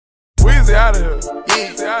Easy out of here.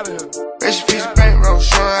 Yeah. Easy out of here. Rest in peace, bankroll,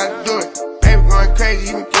 showing how to do it. Baby going crazy,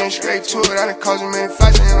 he been getting straight to it. I done caused him many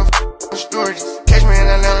fights, I ain't no storage. Catch me in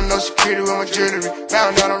Atlanta, no security with my jewelry.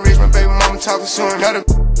 Found out I'm rich, my baby mama talking soon. Another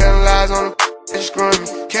telling lies on the that's screwing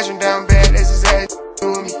me. Catch him down bad, that's his ass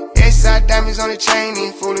doing me. Side diamonds on the chain, he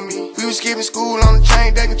ain't fooling me. We was skipping school on the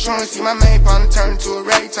train, they controlling. See my main partner turn into a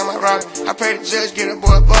rat, he talking about robbing. I pray the judge get a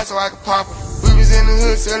boy a bus so I can pop him. We was in the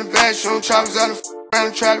hood, selling bags, shooting choppers out the around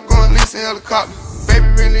the trap, going lease a helicopter. Baby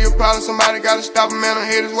really a problem, somebody gotta stop him, man. I'm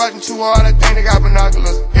haters watching too hard, I think they got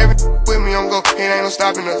binoculars. Every with me, I'm go, it ain't no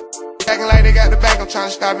stopping us. Acting like they got the bank, I'm trying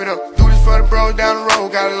to stop it up. Do this for the bros down the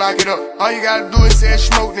road, gotta lock it up. All you gotta do is say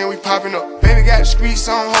smoke, then we popping up. Baby got the streets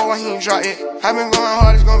on hold, he ain't dropped it. I been going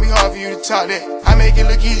hard, it's gonna be hard for you to talk that. I make it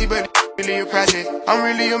look easy, but really a project. I'm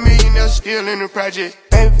really a millionaire, still in the project.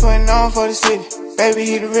 Baby putting on for the city, baby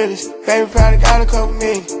he the realest. Baby probably got a couple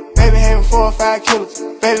million. Baby having 4 or 5 killers.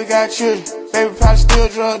 Baby got children, baby probably still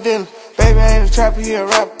drug dealer. Baby ain't a trapper, he a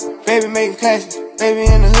rapper. Baby making classics,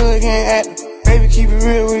 baby in the hood getting active. Baby keep it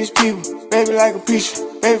real with his people, baby like a preacher.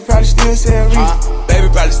 Baby probably still sell reefer. Baby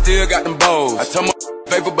probably still got them bows. I told my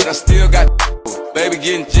paper, but I still got baby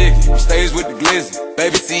getting jiggy, stays with the glizzy.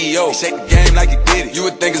 Baby CEO, he shake the game like he did it. You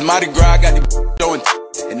would think it's Mardi Gras, I got the throwing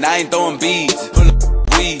and I ain't throwing beads. Pull up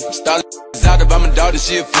weed, start out if I'm a dog, then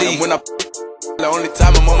she'll flee. And when I the only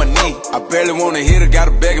time I'm on my knee, I barely wanna hit her,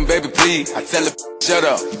 gotta beg him, baby please. I tell her, shut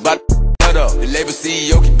up, you bout to shut up. The label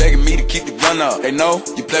CEO keep begging me to keep the gun up. They know,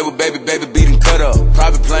 you play with baby, beat him cut up.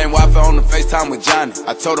 Private plane, Wi-Fi on the FaceTime with Johnny.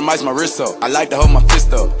 I told him ice my wrist up, I like to hold my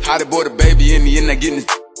fist up. How they boy the baby in the end, they getting his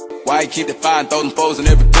why he keep the fire and throw them foes in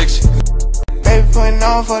every picture. Baby putting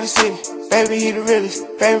on for the city, baby he the realest.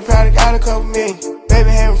 Baby probably got a couple million. Baby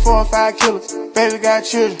having 4 or 5 killers. Baby got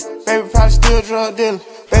children, baby probably still drug dealer.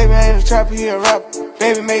 Baby ain't a trapper, he a rapper.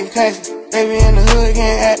 Baby making classics, baby in the hood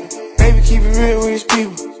getting active. Baby keep it real with his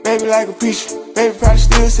people, baby like a preacher. Baby probably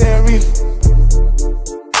still sell reefer.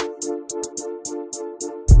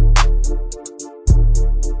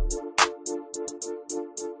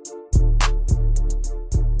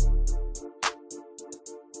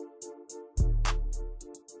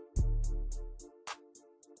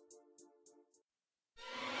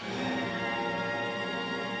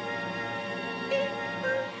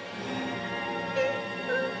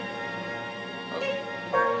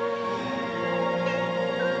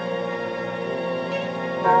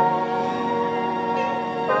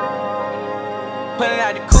 Pulling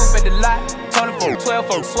out the coupe at the lot, told him for 12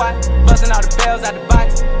 for a swat, busting all the bells out the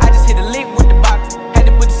box. I just hit a lick with the box, had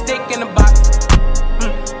to put the stick in the box.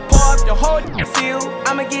 Pour up the whole field,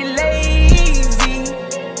 I'ma get lazy.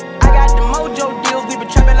 I got the mojo deals, we been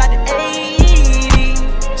trapping like the 80s.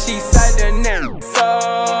 She said the name,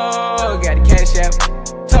 so got the cash out.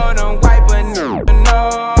 Told him wipe a no,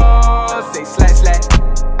 say slash.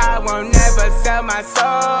 I won't never sell my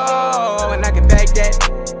soul, and I can back that.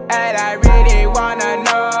 And I really wanna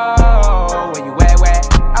know where you at, where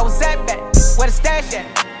I was at back, where the stash at.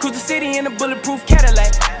 Cruise the city in a bulletproof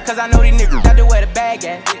Cadillac, cause I know these niggas got to where the bag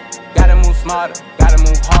at. Gotta move smarter, gotta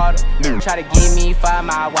move harder. Try to give me 5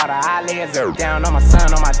 mile water, I lay a down on my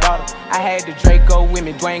son, on my daughter. I had the Draco with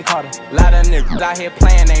me, Dwayne Carter. Lot of niggas out here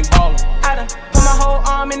playing, ain't ballin'. I done put my whole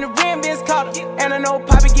arm in the rim, Vince Carter. And I know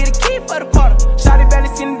Poppy get a key for the quarter. Shawty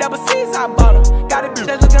barely seen the double C's, I bought her. Got a bitch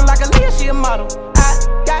that's looking like a Leah, she a model.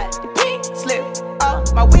 I got the pink slip,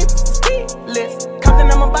 my whip's keyless.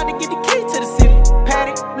 Compton, I'm about to get the key to the city.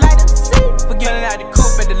 Paddock, light up the seat. Forgetting out the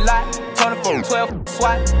coupe at the lot, told him for 12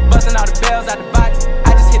 swat, busting all the bells out the box.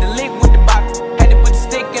 I just hit a lick with the box, had to put the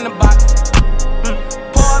stick in the box.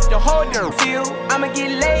 Pour up the whole field, I'ma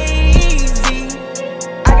get lazy.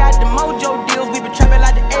 I got the mojo deals, we been trapping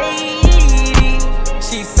like the 80s.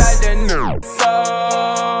 She said the no,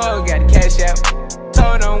 so got the cash out.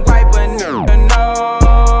 Told him wipe a no,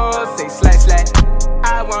 say slash.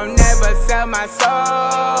 I won't never sell my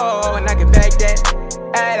soul, and I can back that.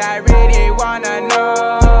 And I really wanna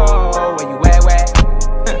know where you at, where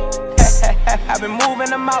I've been moving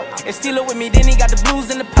them out, and steal it with me, then he got the blues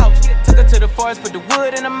in the pouch. Took her to the forest, put the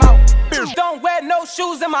wood in her mouth. Don't wear no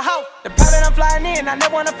shoes in my house. The private I'm flying in, I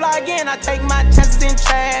never wanna fly again. I take my chances in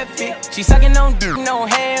traffic. She sucking on dick, no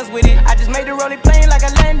hands with it. I just made the rolling plane like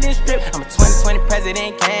a landing strip. I'm a 2020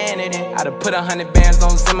 president candidate. I done put 100 bands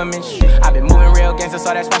on Zimmerman shit. I been moving real gangster,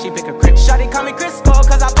 so that's why she pick a crib. Shawty call me Chris Cole,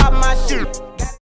 cause I pop my shit.